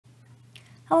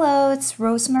Hello, it's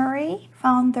Rosemary,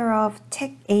 founder of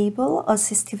Techable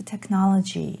Assistive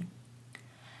Technology.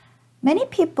 Many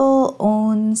people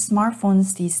own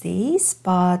smartphones these days,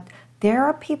 but there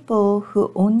are people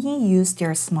who only use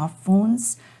their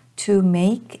smartphones to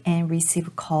make and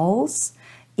receive calls,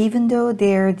 even though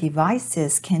their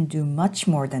devices can do much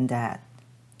more than that.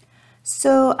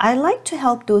 So I like to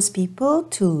help those people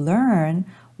to learn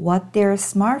what their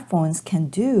smartphones can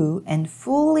do and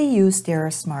fully use their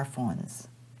smartphones.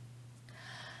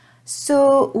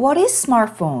 So what is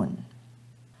smartphone?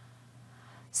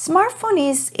 Smartphone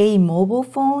is a mobile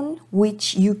phone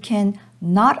which you can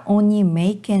not only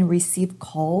make and receive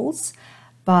calls,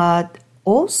 but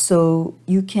also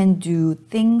you can do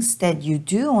things that you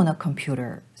do on a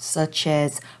computer, such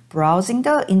as browsing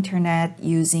the internet,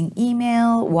 using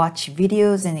email, watch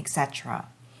videos, and etc.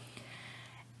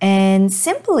 And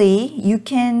simply, you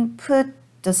can put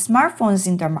the smartphones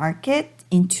in the market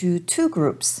into two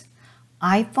groups,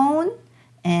 iPhone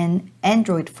and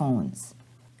Android phones.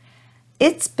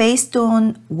 It's based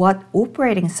on what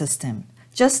operating system.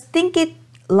 Just think it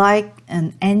like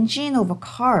an engine of a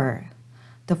car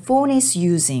the phone is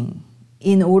using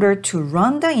in order to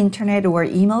run the internet or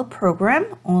email program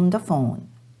on the phone.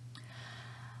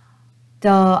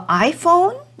 The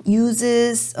iPhone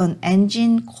uses an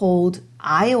engine called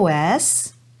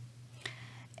iOS,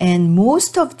 and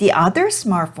most of the other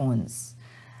smartphones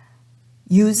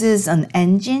uses an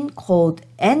engine called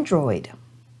Android.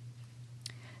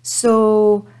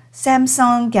 So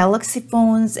Samsung Galaxy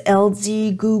phones,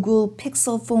 LG, Google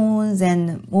Pixel phones,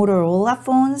 and Motorola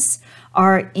phones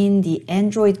are in the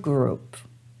Android group.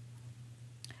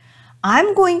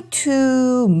 I'm going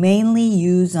to mainly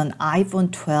use an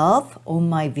iPhone 12 on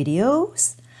my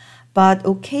videos, but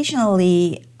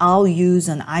occasionally I'll use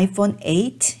an iPhone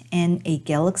 8 and a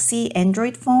Galaxy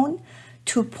Android phone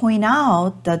to point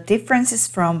out the differences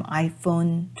from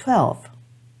iPhone 12.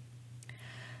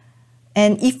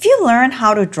 And if you learn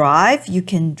how to drive, you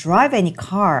can drive any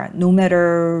car, no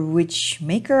matter which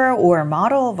maker or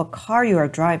model of a car you are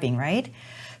driving, right?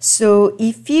 So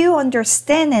if you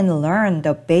understand and learn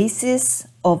the basis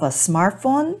of a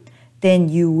smartphone, then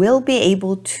you will be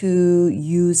able to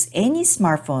use any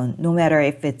smartphone, no matter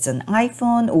if it's an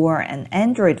iPhone or an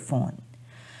Android phone.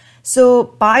 So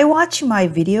by watching my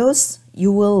videos,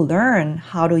 you will learn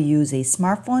how to use a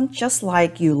smartphone just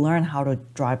like you learn how to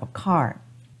drive a car.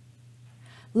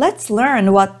 Let's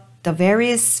learn what the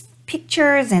various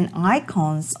pictures and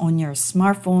icons on your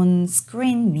smartphone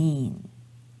screen mean.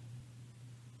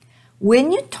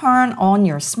 When you turn on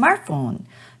your smartphone,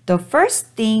 the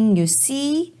first thing you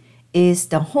see is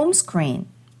the home screen.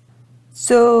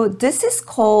 So this is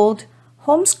called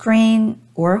home screen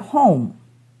or home.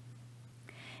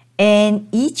 And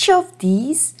each of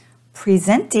these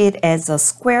presented as a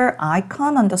square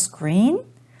icon on the screen,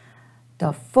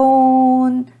 the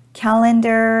phone,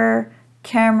 calendar,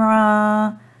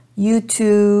 camera,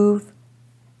 YouTube,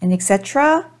 and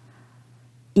etc.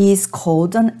 is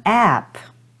called an app.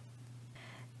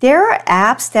 There are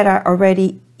apps that are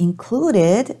already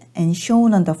included and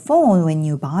shown on the phone when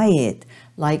you buy it,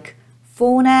 like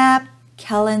phone app,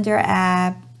 calendar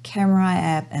app, camera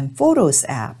app, and photos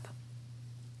app.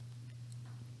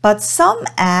 But some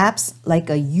apps, like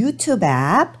a YouTube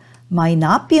app, might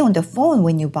not be on the phone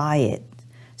when you buy it.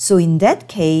 So in that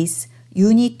case,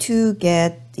 you need to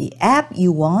get the app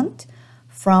you want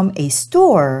from a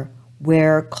store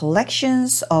where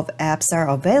collections of apps are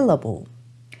available.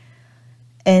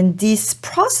 And this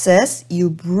process,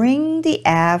 you bring the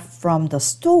app from the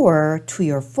store to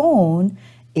your phone,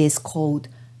 is called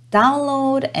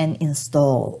download and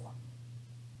install.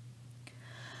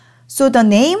 So the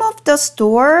name of the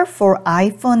store for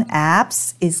iPhone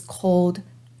apps is called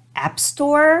App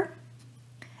Store.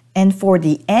 And for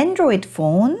the Android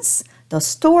phones, the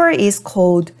store is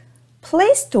called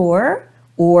Play Store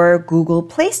or Google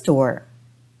Play Store.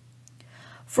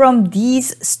 From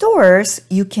these stores,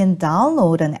 you can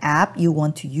download an app you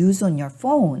want to use on your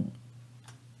phone.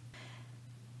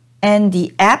 And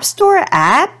the App Store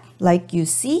app, like you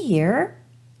see here,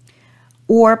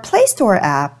 or Play Store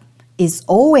app, is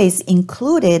always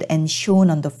included and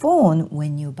shown on the phone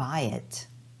when you buy it.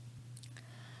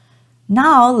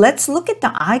 Now let's look at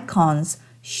the icons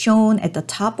shown at the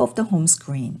top of the home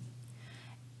screen.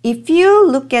 If you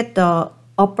look at the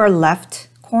upper left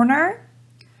corner,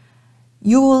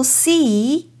 you will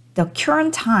see the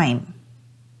current time.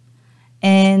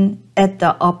 And at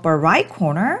the upper right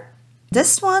corner,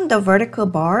 this one, the vertical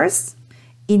bars,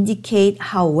 indicate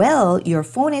how well your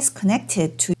phone is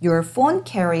connected to your phone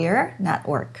carrier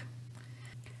network.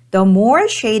 The more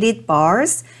shaded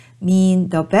bars mean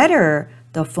the better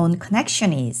the phone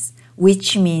connection is,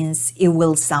 which means it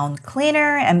will sound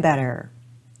cleaner and better.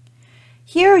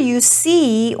 Here you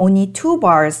see only 2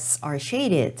 bars are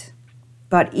shaded.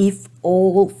 But if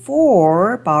all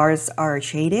 4 bars are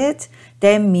shaded,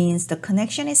 that means the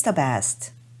connection is the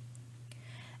best.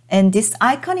 And this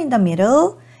icon in the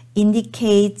middle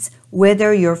indicates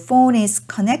whether your phone is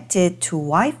connected to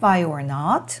Wi-Fi or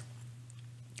not.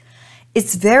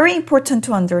 It's very important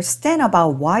to understand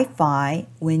about Wi-Fi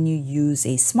when you use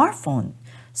a smartphone.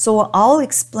 So I'll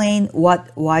explain what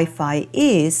Wi-Fi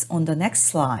is on the next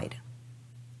slide.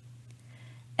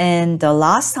 And the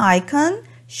last icon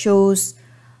shows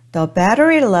the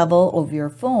battery level of your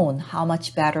phone, how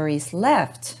much battery is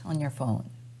left on your phone.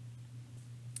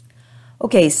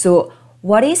 Okay, so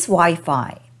what is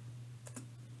Wi-Fi?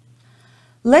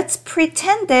 Let's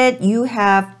pretend that you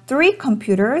have 3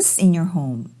 computers in your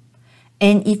home.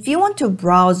 And if you want to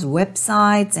browse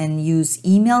websites and use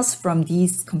emails from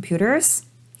these computers,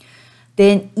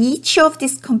 then each of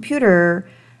these computers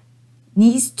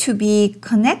needs to be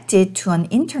connected to an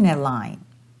internet line.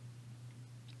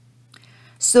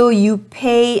 So you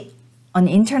pay an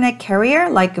internet carrier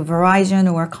like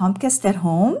Verizon or Comcast at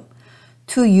home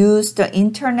to use the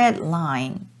internet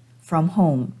line from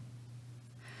home.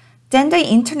 Then the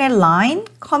internet line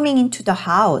coming into the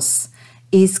house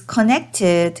is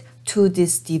connected to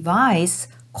this device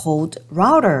called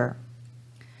router.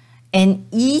 And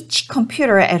each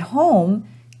computer at home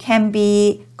can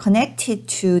be connected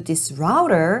to this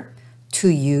router to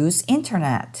use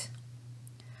internet.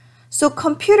 So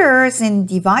computers and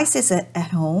devices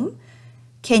at home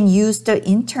can use the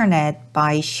internet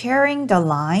by sharing the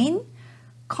line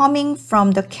coming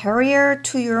from the carrier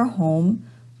to your home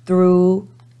through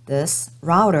this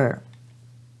router.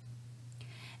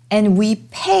 And we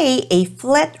pay a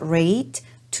flat rate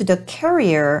to the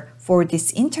carrier for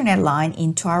this internet line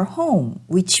into our home,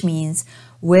 which means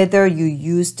whether you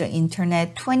use the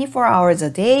internet 24 hours a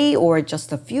day or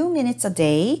just a few minutes a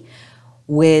day,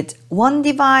 with 1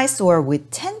 device or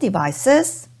with 10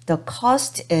 devices, the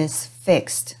cost is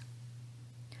fixed.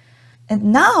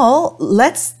 And now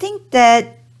let's think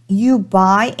that you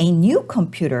buy a new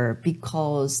computer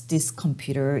because this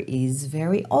computer is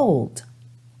very old.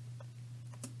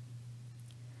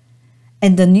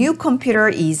 And the new computer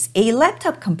is a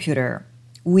laptop computer,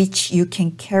 which you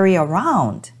can carry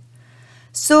around.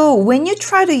 So when you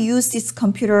try to use this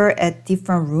computer at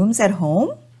different rooms at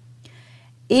home,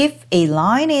 if a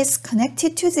line is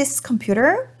connected to this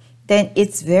computer, then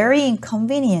it's very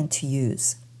inconvenient to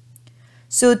use.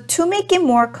 So to make it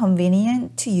more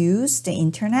convenient to use the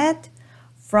internet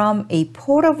from a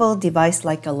portable device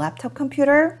like a laptop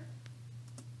computer,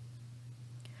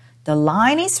 the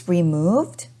line is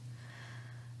removed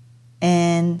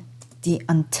and the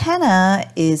antenna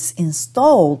is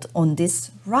installed on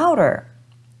this router.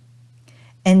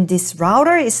 And this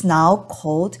router is now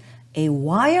called a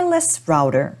wireless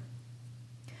router.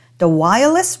 The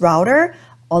wireless router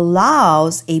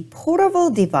allows a portable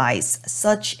device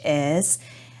such as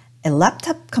a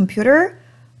laptop computer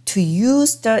to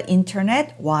use the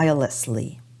internet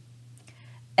wirelessly.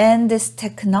 And this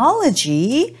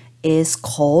technology is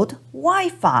called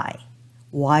Wi-Fi,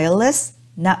 wireless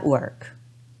network.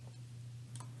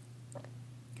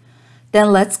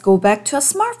 Then let's go back to a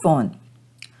smartphone.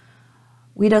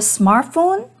 With a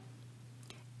smartphone,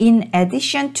 in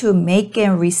addition to make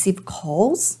and receive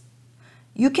calls,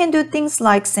 you can do things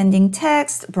like sending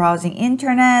text, browsing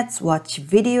internet, watch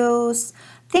videos,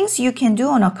 things you can do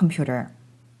on a computer.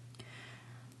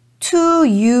 To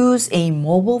use a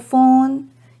mobile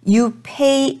phone, you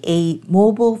pay a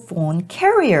mobile phone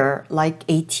carrier like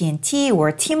AT&T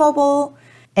or T-Mobile,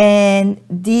 and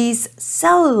these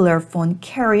cellular phone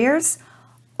carriers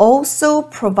also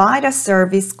provide a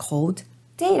service called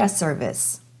data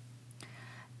service.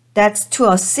 That's to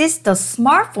assist the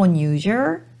smartphone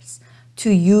users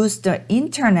to use the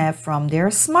internet from their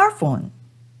smartphone.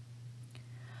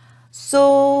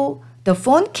 So the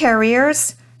phone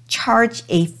carriers charge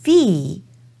a fee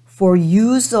for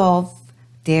use of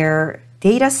their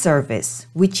data service,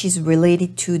 which is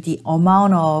related to the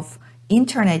amount of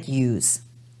internet use.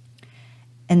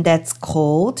 And that's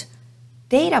called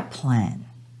data plan.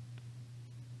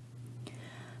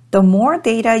 The more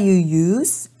data you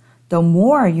use, the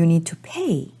more you need to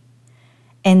pay.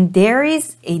 And there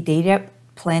is a data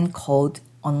plan called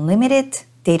unlimited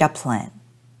data plan,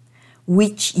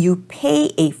 which you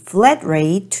pay a flat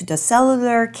rate to the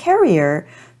cellular carrier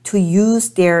to use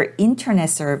their internet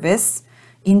service,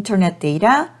 internet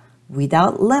data,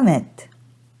 without limit.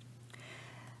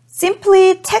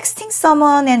 Simply texting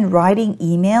someone and writing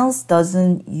emails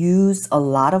doesn't use a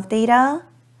lot of data,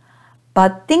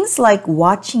 But things like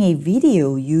watching a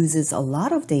video uses a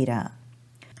lot of data.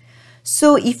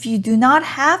 So if you do not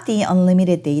have the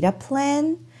unlimited data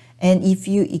plan, and if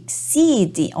you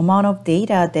exceed the amount of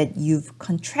data that you've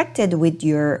contracted with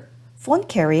your phone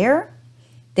carrier,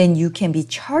 then you can be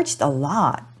charged a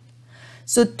lot.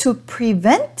 So to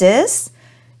prevent this,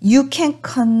 you can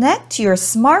connect your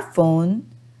smartphone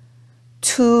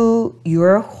to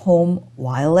your home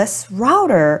wireless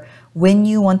router when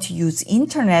you want to use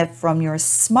internet from your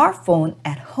smartphone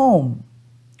at home.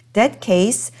 In that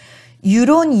case, you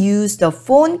don't use the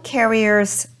phone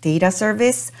carrier's data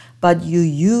service, but you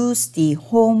use the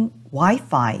home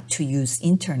Wi-Fi to use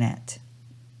internet.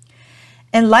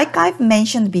 And like I've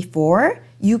mentioned before,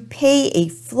 you pay a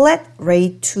flat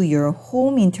rate to your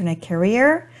home internet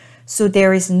carrier, so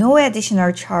there is no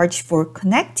additional charge for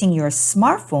connecting your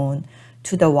smartphone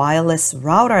to the wireless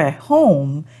router at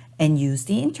home and use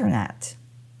the internet.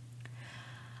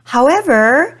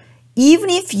 However, even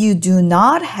if you do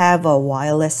not have a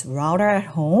wireless router at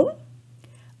home,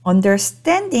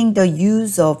 understanding the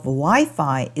use of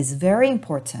Wi-Fi is very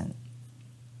important.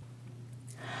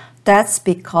 That's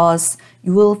because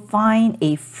you will find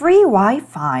a free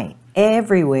Wi-Fi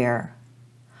everywhere.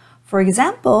 For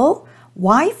example,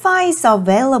 Wi-Fi is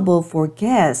available for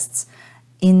guests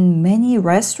in many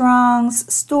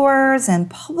restaurants, stores, and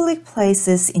public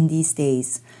places in these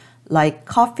days, like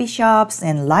coffee shops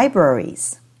and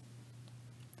libraries.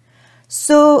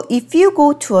 So if you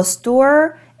go to a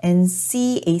store and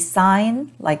see a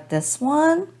sign like this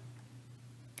one,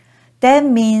 that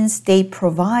means they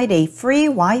provide a free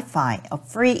Wi-Fi, a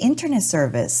free internet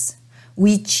service,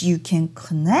 which you can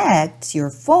connect your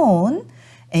phone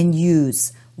and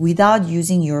use without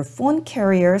using your phone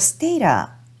carrier's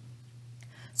data.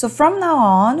 So from now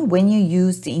on, when you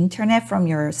use the internet from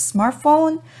your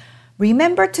smartphone,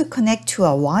 remember to connect to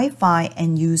a Wi-Fi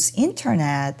and use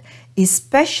internet,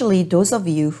 especially those of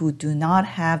you who do not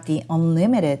have the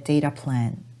unlimited data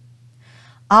plan.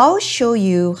 I'll show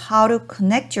you how to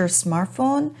connect your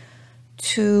smartphone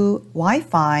to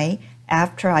Wi-Fi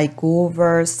after I go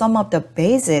over some of the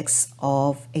basics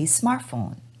of a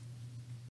smartphone.